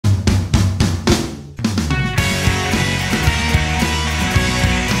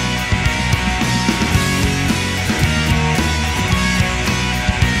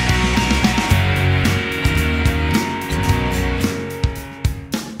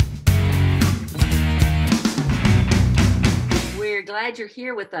glad you're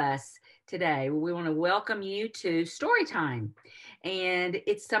here with us today. We want to welcome you to Story Time. And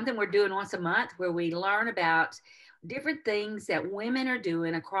it's something we're doing once a month where we learn about different things that women are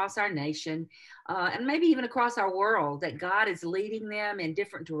doing across our nation and maybe even across our world, that God is leading them in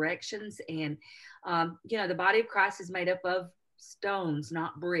different directions. And, the body of Christ is made up of stones,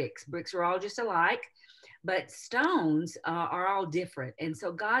 not bricks. Bricks are all just alike, but stones are all different. And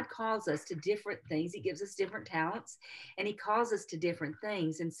so God calls us to different things. He gives us different talents and he calls us to different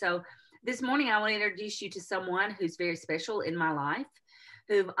things. And so this morning, I want to introduce you to someone who's very special in my life,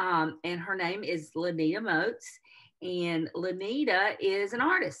 and her name is Lynita Motes. And Lynita is an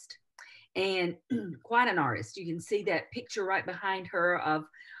artist, and quite an artist. You can see that picture right behind her of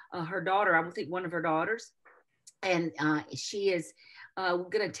her daughter, I think one of her daughters. And she is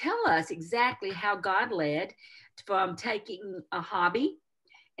going to tell us exactly how God led from taking a hobby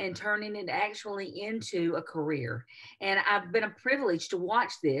and turning it actually into a career. And I've been a privilege to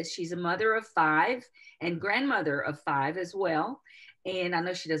watch this. She's a mother of 5 and grandmother of 5 as well. And I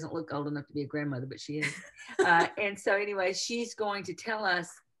know she doesn't look old enough to be a grandmother, but she is. And so anyway, she's going to tell us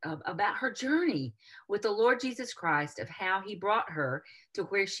about her journey with the Lord Jesus Christ, of how he brought her to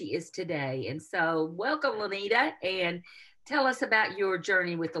where she is today. And so welcome, Lynita, and tell us about your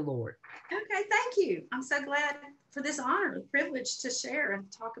journey with the Lord. Okay, thank you. I'm so glad for this honor and privilege to share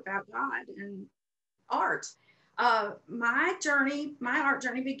and talk about God and art. My art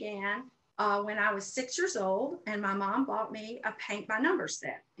journey began when I was 6 years old, and my mom bought me a paint by number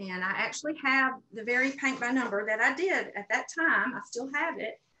set. And I actually have the very paint by number that I did at that time. I still have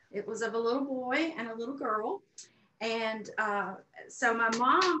it. It was of a little boy and a little girl. And so my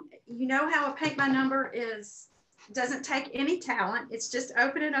mom, you know how a paint by number doesn't take any talent. It's just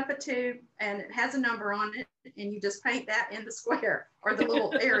opening up a tube and it has a number on it, and you just paint that in the square or the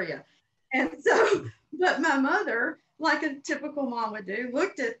little area. And so, but my mother, like a typical mom would do,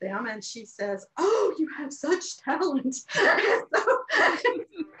 looked at them and she says, "Oh, you have such talent." So,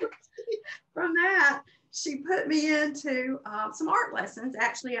 from that, she put me into some art lessons,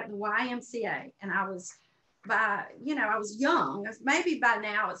 actually at the YMCA. And I was young. Maybe by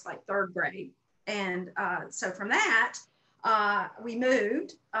now it's like 3rd grade. And so from that, we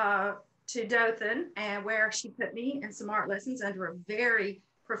moved to Dothan, and where she put me in some art lessons under a very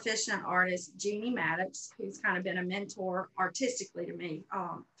proficient artist, Jeannie Maddox, who's kind of been a mentor artistically to me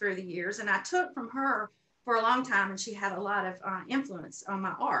through the years. And I took from her for a long time, and she had a lot of influence on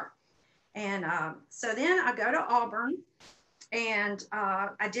my art. And so then I go to Auburn, and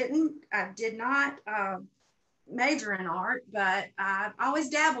I did not major in art, but I always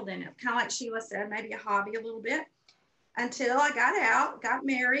dabbled in it, kind of like Sheila said, maybe a hobby a little bit, until I got out, got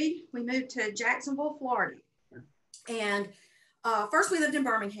married. We moved to Jacksonville, Florida. And first we lived in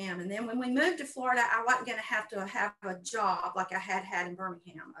Birmingham. And then when we moved to Florida, I wasn't going to have a job like I had in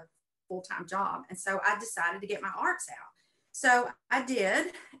Birmingham, a full-time job. And so I decided to get my arts out. So I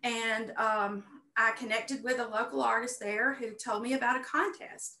did. And I connected with a local artist there who told me about a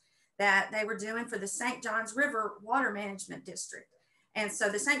contest that they were doing for the St. Johns River Water Management District. And so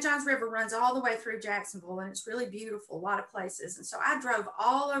the St. Johns River runs all the way through Jacksonville, and it's really beautiful, a lot of places. And so I drove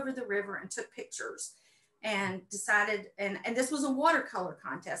all over the river and took pictures and decided, and this was a watercolor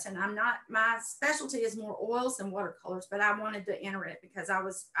contest. And my specialty is more oils than watercolors, but I wanted to enter it because I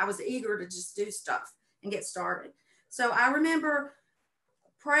was eager to just do stuff and get started. So I remember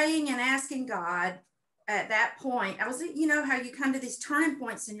praying and asking God at that point. I was, how you come to these turning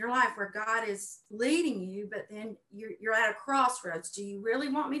points in your life where God is leading you, but then you're at a crossroads. Do you really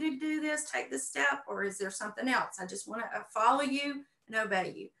want me to do this, take this step, or is there something else? I just want to follow you and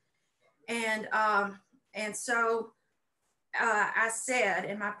obey you. And so I said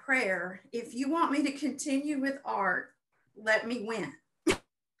in my prayer, if you want me to continue with art, let me win.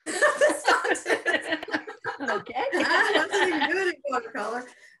 Okay. I wasn't even good at watercolor.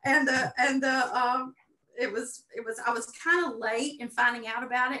 I was kind of late in finding out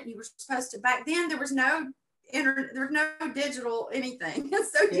about it. And you were supposed to, back then there was no internet, there was no digital anything.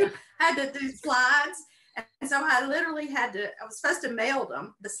 So you had to do slides. And so I literally I was supposed to mail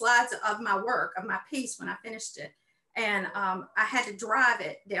them, the slides of my work, of my piece when I finished it. And I had to drive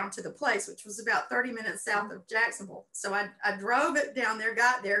it down to the place, which was about 30 minutes south of Jacksonville. So I drove it down there,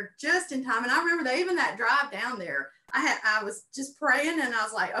 got there just in time. And I remember that even that drive down there, I was just praying, and I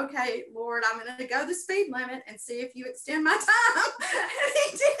was like, okay, Lord, I'm going to go the speed limit and see if you extend my time.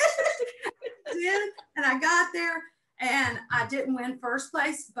 And he did. And I got there, and I didn't win first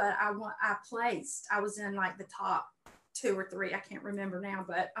place, but I placed. I was in like the top 2 or 3, I can't remember now,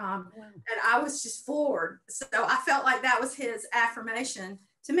 but and I was just floored. So I felt like that was his affirmation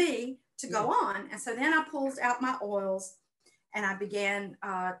to me to go on. And so then I pulled out my oils and I began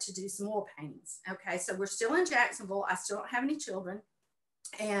to do some oil paintings. Okay, so we're still in Jacksonville. I still don't have any children.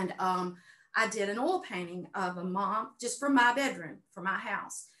 And I did an oil painting of a mom, just for my bedroom, for my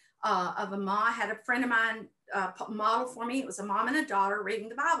house, of a mom. I had a friend of mine model for me. It was a mom and a daughter reading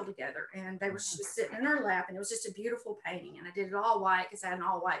the Bible together, and she was sitting in her lap, and it was just a beautiful painting. And I did it all white because I had an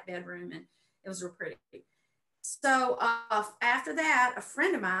all white bedroom, and it was real pretty. So after that, a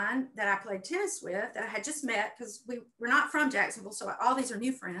friend of mine that I played tennis with, that I had just met, because we're not from Jacksonville, so all these are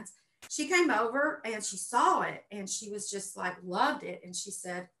new friends. She came over and she saw it, and she was just like, loved it. And she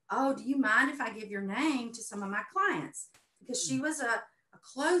said, "Oh, do you mind if I give your name to some of my clients?" Because she was a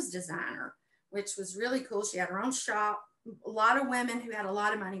clothes designer, which was really cool. She had her own shop. A lot of women who had a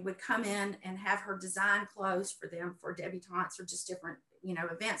lot of money would come in and have her design clothes for them for debutantes or just different,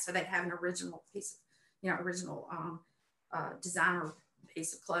 events. So they'd have an original piece of, original designer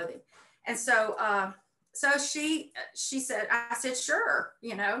piece of clothing. And so, she said, I said, sure,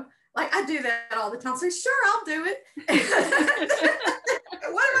 like I do that all the time. So sure, I'll do it.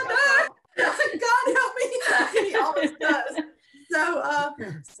 What am I doing? God help me. He always does.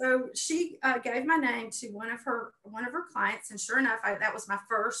 So she gave my name to one of her clients, and sure enough, that was my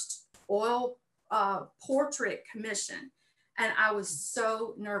first oil portrait commission. And I was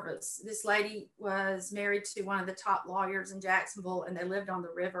so nervous. This lady was married to one of the top lawyers in Jacksonville, and they lived on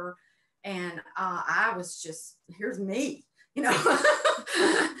the river. And I was just, here's me,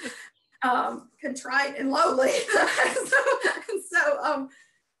 contrite and lowly.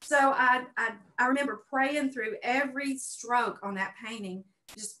 So I remember praying through every stroke on that painting,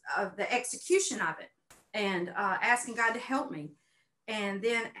 just the execution of it, and asking God to help me. And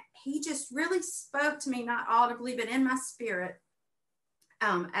then he just really spoke to me, not audibly, but in my spirit.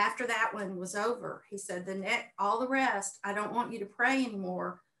 After that one was over, he said, all the rest, I don't want you to pray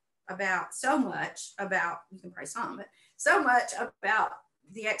anymore so much about, you can pray some, but so much about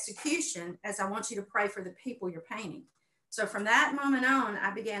the execution as I want you to pray for the people you're painting. So from that moment on,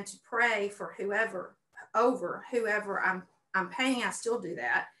 I began to pray for whoever I'm painting. I still do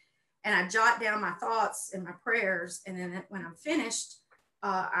that. And I jot down my thoughts and my prayers. And then when I'm finished,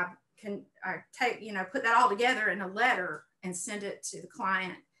 I take, put that all together in a letter and send it to the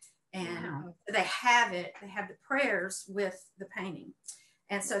client. And they have the prayers with the painting.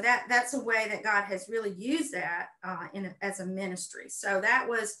 And so that's a way that God has really used that as a ministry. So that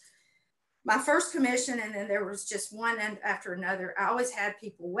was my first commission, and then there was just one after another. I always had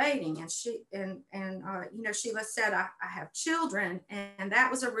people waiting, and Sheila said, I have children, and that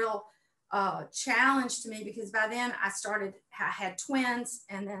was a real challenge to me, because by then I had twins,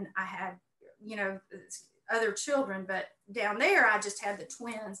 and then I had, other children, but down there I just had the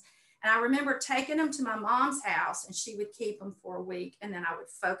twins. And I remember taking them to my mom's house, and she would keep them for a week, and then I would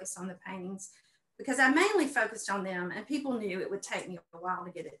focus on the paintings, because I mainly focused on them, and people knew it would take me a while to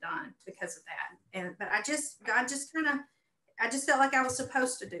get it done because of that. But I just felt like I was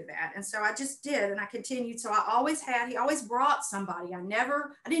supposed to do that. And so I just did, and I continued. So he always brought somebody. I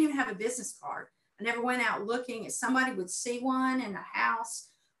didn't even have a business card. I never went out looking. If somebody would see one in a house,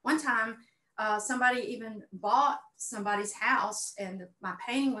 one time, somebody even bought somebody's house, and my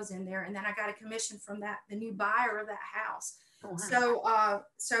painting was in there. And then I got a commission from the new buyer of that house. Oh, wow.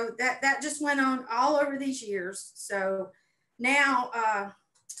 So that just went on all over these years. So now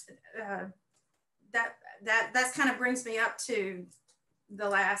that kind of brings me up to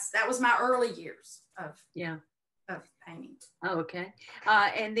that was my early years of painting. Oh, okay.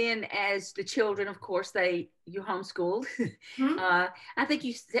 And then as the children, of course, you homeschooled. Mm-hmm. I think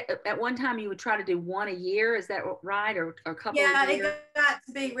you said at one time you would try to do one a year. Is that right? Or a couple of years? Yeah, it got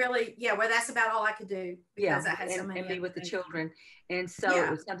to be really, well, that's about all I could do, because I had so many. And be with the children. And so it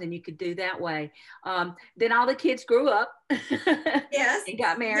was something you could do that way. Then all the kids grew up. Yes. And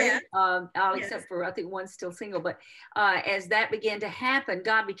got married. Yes. Except for, I think one's still single. But as that began to happen,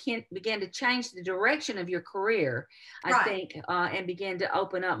 God began to change the direction of your career, I think, and began to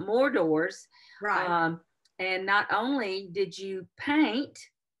open up more doors. Right. And not only did you paint,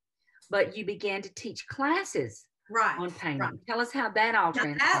 but you began to teach classes on painting. Right. Tell us how that all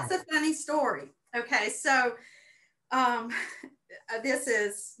transpired. That's a funny story. Okay, so this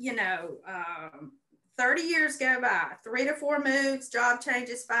is, 30 years go by, 3 to 4 moves, job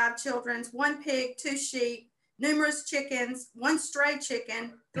changes, 5 children, 1 pig, 2 sheep, numerous chickens, 1 stray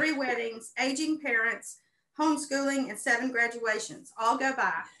chicken, 3 weddings, aging parents, homeschooling, and 7 graduations all go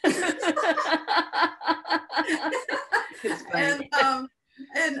by.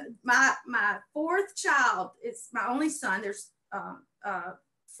 And my 4th child is my only son. There's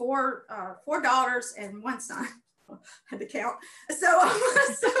 4 daughters and 1 son. I had to count. So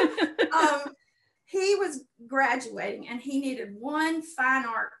he was graduating and he needed one fine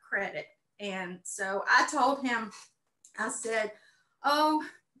art credit. And so I told him, I said, oh,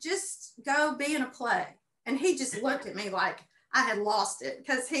 just go be in a play. And he just looked at me like I had lost it,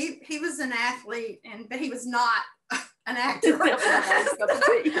 because he was an athlete, but he was not an actor.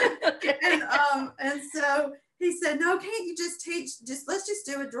 And so he said, no, can't you just teach, let's just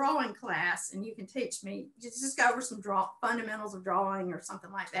do a drawing class and you can teach me, just go over some fundamentals of drawing or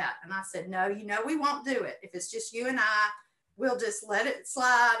something like that. And I said, no, we won't do it. If it's just you and I, we'll just let it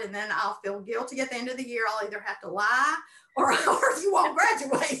slide, and then I'll feel guilty at the end of the year. I'll either have to lie or you won't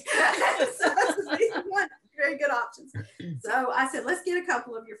graduate. So these are one very good options. So I said, let's get a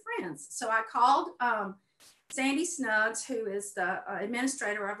couple of your friends. So I called Sandy Snuggs, who is the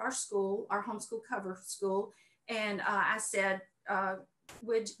administrator of our school, our homeschool cover school. And I said,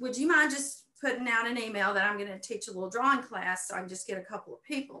 would you mind just putting out an email that I'm going to teach a little drawing class so I can just get a couple of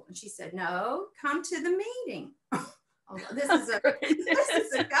people? And she said, no, come to the meeting. This is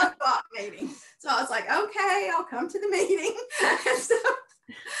a go-bot meeting. So I was like, okay, I'll come to the meeting.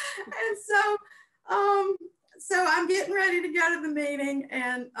 So I'm getting ready to go to the meeting,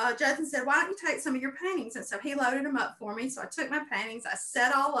 and Justin said, why don't you take some of your paintings? And so he loaded them up for me. So I took my paintings, I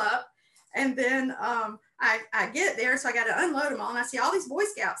set all up, and then I get there, so I got to unload them all, and I see all these Boy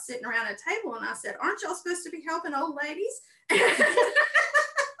Scouts sitting around a table, and I said, aren't y'all supposed to be helping old ladies? Go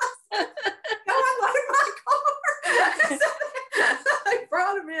unload my car. So I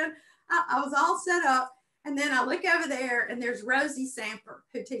brought them in. I was all set up. And then I look over there, and there's Rosie Samper,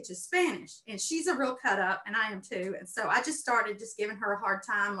 who teaches Spanish, and she's a real cut up, and I am too. And so I just started giving her a hard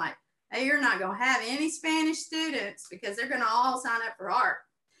time, like, hey, you're not going to have any Spanish students because they're going to all sign up for art.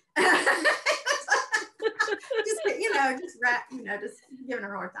 just giving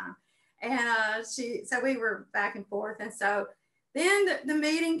her a hard time. And so we were back and forth. And so then the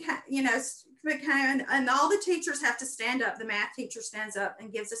meeting, became, and all the teachers have to stand up. The math teacher stands up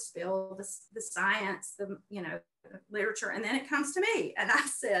and gives a spiel, the science, the literature, and then it comes to me. And I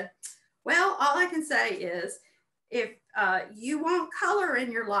said, well, all I can say is, if you want color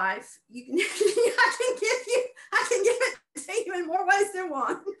in your life, you can, I can give it to you in more ways than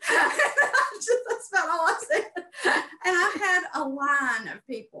one. That's about all I said. And I had a line of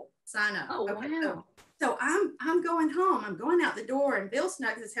people sign up. Oh, okay, wow. So I'm going home. I'm going out the door, and Bill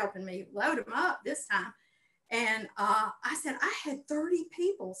Snuggs is helping me load them up this time. And I said, I had 30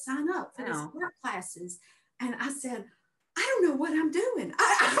 people sign up for these art classes. And I said, I don't know what I'm doing.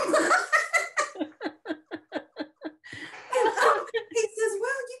 He says,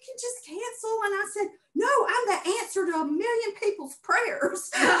 well, you can just cancel. And I said, no, I'm the answer to a million people's prayers.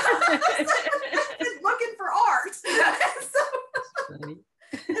 I've been looking for art.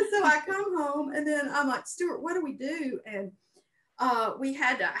 And so I come home, and then I'm like, Stuart, what do we do? And I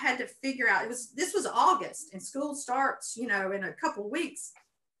had to figure out, this was August, and school starts, in a couple of weeks.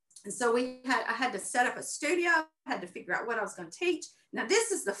 And so I had to set up a studio, I had to figure out what I was going to teach. Now,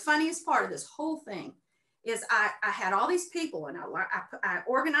 this is the funniest part of this whole thing, is I had all these people, and I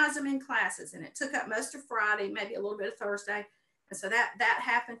organized them in classes, and it took up most of Friday, maybe a little bit of Thursday. And so that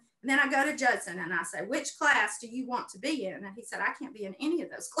happened. And then I go to Judson, and I say, which class do you want to be in? And he said, I can't be in any of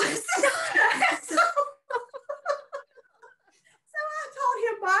those classes. So I told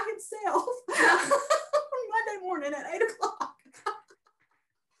him by himself Monday morning at 8:00.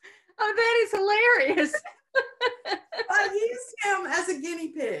 Oh, that is hilarious. I used him as a guinea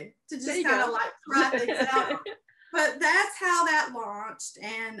pig to just kind of like try things out. But that's how that launched.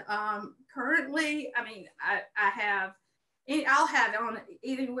 And currently, I mean, I'll have on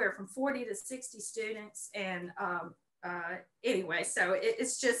anywhere from 40 to 60 students. And anyway, so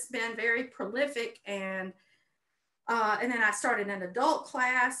it's just been very prolific. And then I started an adult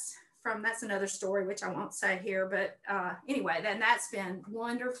class that's another story, which I won't say here. But anyway, then that's been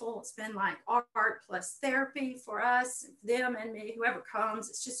wonderful. It's been like art plus therapy for us, them and me, whoever comes.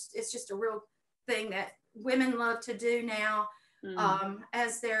 It's just a real thing that women love to do now.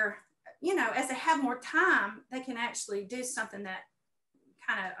 As they're, as they have more time, they can actually do something that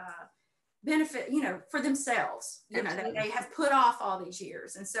kind of benefit, for themselves, that they have put off all these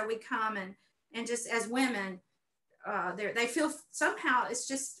years. And so we come and just as women, they feel somehow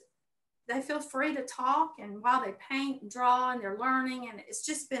they feel free to talk, and while they paint and draw, and they're learning, and it's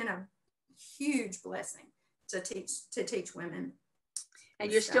just been a huge blessing to teach women. And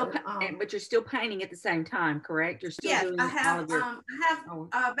you're but you're still painting at the same time, correct? You're still doing I have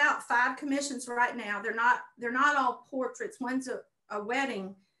about 5 commissions right now. They're not all portraits. One's a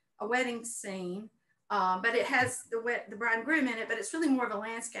wedding scene, but it has the bride and groom in it, but it's really more of a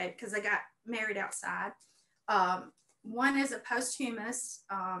landscape because they got married outside. One is a posthumous,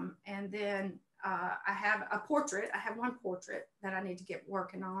 and then I have a portrait. I have one portrait that I need to get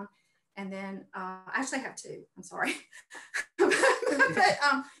working on. And then I actually have two. I'm sorry.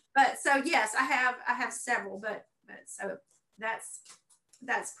 but so yes, I have several, but so that's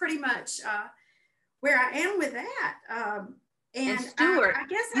pretty much where I am with that. And Stuart, I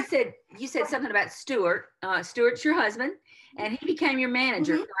guess you said something about Stuart. Stuart's your husband, and he became your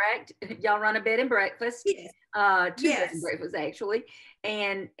manager, mm-hmm. correct? Y'all run a bed and breakfast. Yes. Two bed and breakfasts actually,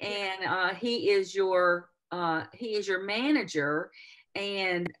 and he is your manager,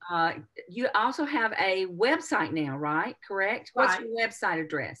 and you also have a website now, right? Correct. What's Right. your website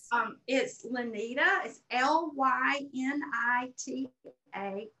address? It's Lynita. It's Lynita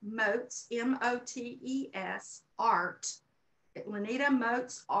Motes Motes art.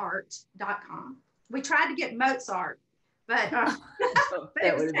 LynitaMotesArt.com. We tried to get Mozart, but but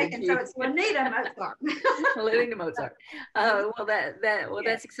it was taken. So it's Lynita Mozart. Lynita Mozart. Well,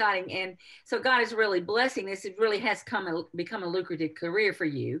 that's exciting, and so God is really blessing this. It really has become a lucrative career for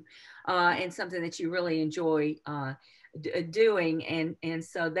you, and something that you really enjoy doing, and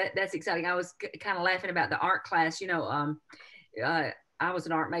so that's exciting. I was kind of laughing about the art class. I was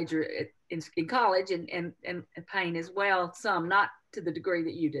an art major in college and paint as well. Some, not to the degree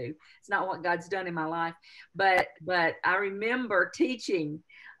that you do. It's not what God's done in my life, but I remember teaching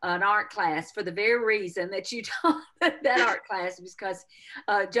an art class for the very reason that you taught that art class, because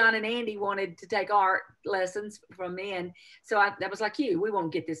John and Andy wanted to take art lessons from me, and so I was like, we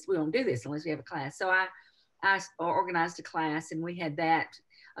won't do this unless we have a class. So I organized a class, and we had that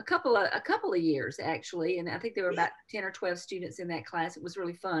a couple of years actually, and I think there were about 10 or 12 students in that class. It was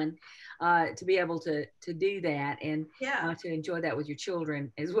really fun to be able to do that, and to enjoy that with your children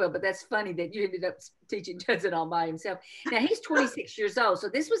as well. But that's funny that you ended up teaching Judson all by himself. Now he's 26 years old, so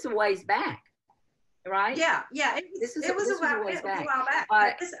this was a ways back, right? Yeah. It was a while back.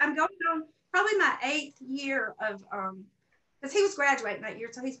 I'm going on probably my 8th year of because he was graduating that year,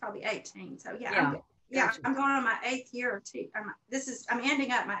 so he's probably 18. So gotcha. I'm going on my 8th year of teaching. I'm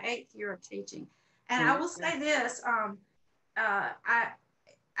ending up my 8th year of teaching, and I will say this: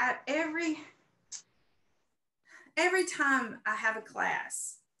 every time I have a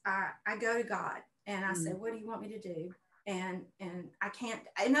class, I go to God and I say, "What do you want me to do?" And I can't.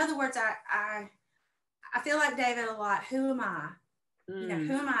 In other words, I feel like David a lot. Who am I? Who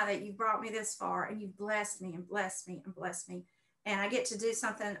am I that you brought me this far and you've blessed me and blessed me and blessed me, and I get to do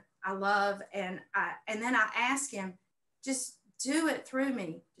something I love, and then I ask him, just do it through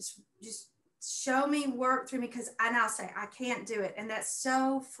me, just show me, work through me, because I now say I can't do it, and that's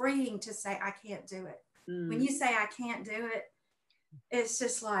so freeing to say I can't do it. When you say I can't do it, it's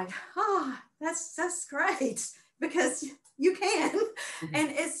just like, oh, that's great, because you can.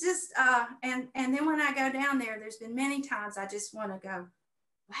 And it's just and then when I go down there's been many times I just want to go,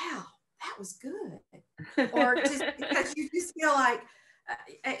 wow, that was good, or just because you just feel like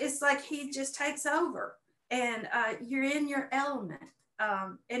it's like he just takes over, and you're in your element,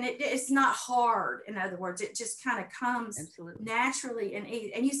 and it's not hard. In other words, it just kind of comes naturally and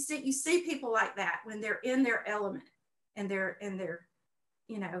easy. And you see people like that when they're in their element and they're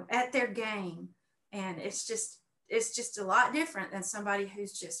at their game, and it's just a lot different than somebody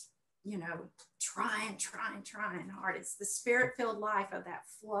who's just trying hard. It's the spirit-filled life of that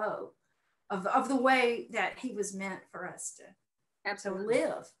flow of the way that he was meant for us to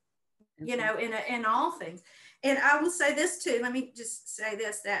live, in all things. And I will say this too, let me just say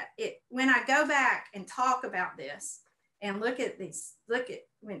this, that when I go back and talk about this and look at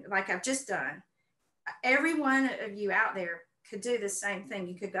like I've just done, every one of you out there could do the same thing.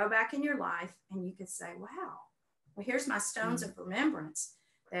 You could go back in your life and you could say, wow, well, here's my stones of remembrance,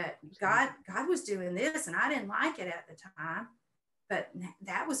 that God was doing this, and I didn't like it at the time, but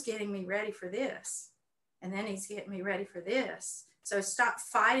that was getting me ready for this, and then he's getting me ready for this. So stop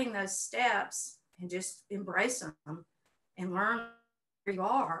fighting those steps and just embrace them and learn where you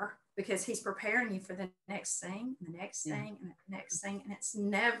are, because he's preparing you for the next thing, and the next thing, and the next thing. And it's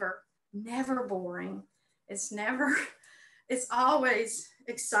never boring. It's always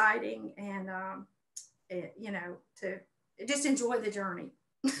exciting, and to just enjoy the journey.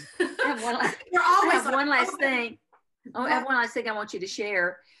 I have one last thing I want you to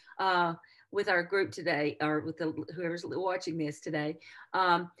share with our group today, or with whoever's watching this today,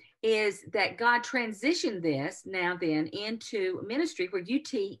 is that God transitioned this now then into ministry where you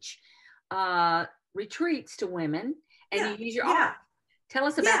teach retreats to women, and you use your art. Tell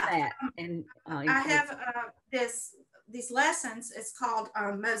us about that. And I have these lessons. It's called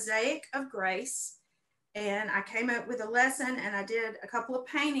Mosaic of Grace. And I came up with a lesson, and I did a couple of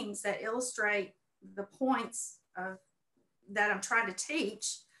paintings that illustrate the points that I'm trying to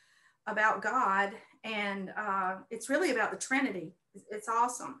teach. about God, and it's really about the Trinity. It's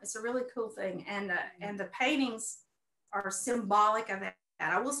awesome. It's a really cool thing, and the paintings are symbolic of that.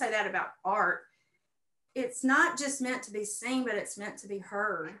 I will say that about art. It's not just meant to be seen, but it's meant to be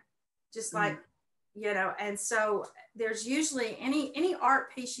heard. Just like, you know, and so there's usually any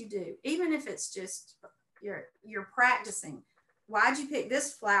art piece you do, even if it's just you're practicing. Why'd you pick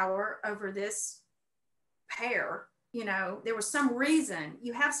this flower over this pear? You know, there was some reason.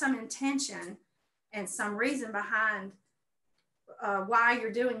 You have some intention and some reason behind why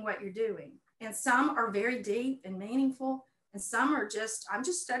you're doing what you're doing. And some are very deep and meaningful, and some are just, I'm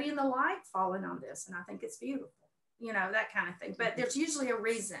just studying the light falling on this, and I think it's beautiful, you know, that kind of thing. But there's usually a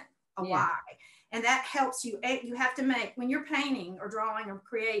reason, a why. And that helps you. You have to make, when you're painting or drawing or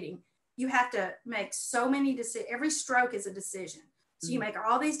creating, you have to make so many decisions. Every stroke is a decision. So you make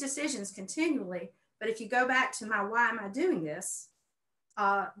all these decisions continually. But if you go back to my why am I doing this,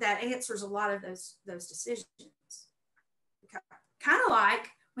 that answers a lot of those decisions. Kind of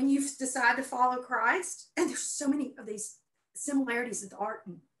like when you decide to follow Christ, and there's so many of these similarities with art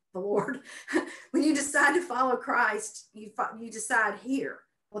and the Lord. When you decide to follow Christ, you decide here.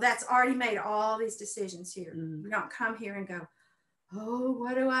 Well, that's already made all these decisions here. You don't come here and go, oh,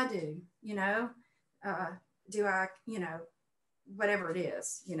 what do I do? You know, do I, you know, whatever it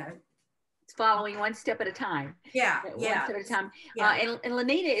is, you know. It's following one step at a time. Yeah. One step at a time. And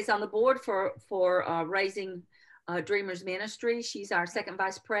Lynita is on the board for Raising Dreamers Ministry. She's our second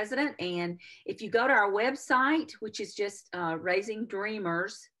vice president. And if you go to our website, which is just Raising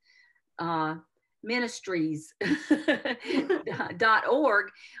Dreamers ministries.org,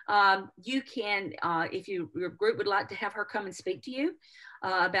 you can, if your group would like to have her come and speak to you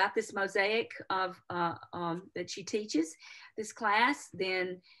about this mosaic of that she teaches, this class,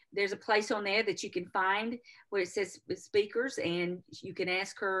 then there's a place on there that you can find where it says speakers, and you can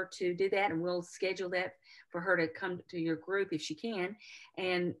ask her to do that, and we'll schedule that for her to come to your group if she can.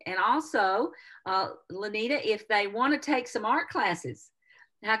 And also, Lynita, if they want to take some art classes,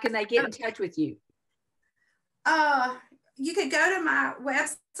 how can they get in touch with you? You could go to my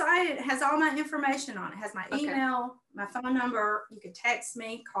website. It has all my information on it. It has my email, my phone number. You could text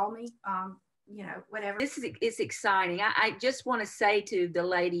me, call me, you know, whatever. This is exciting. I just want to say to the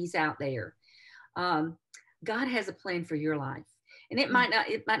ladies out there, God has a plan for your life. And it might not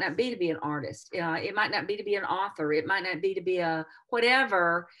be to be an artist. It might not be to be an author. It might not be to be a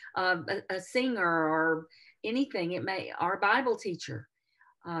whatever, a singer or anything. It may, or a Bible teacher.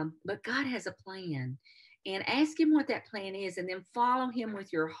 But God has a plan, and ask him what that plan is, and then follow him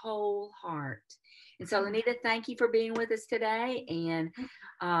with your whole heart. And so, Lynita, thank you for being with us today. And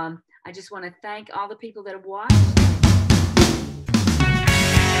I just want to thank all the people that have watched.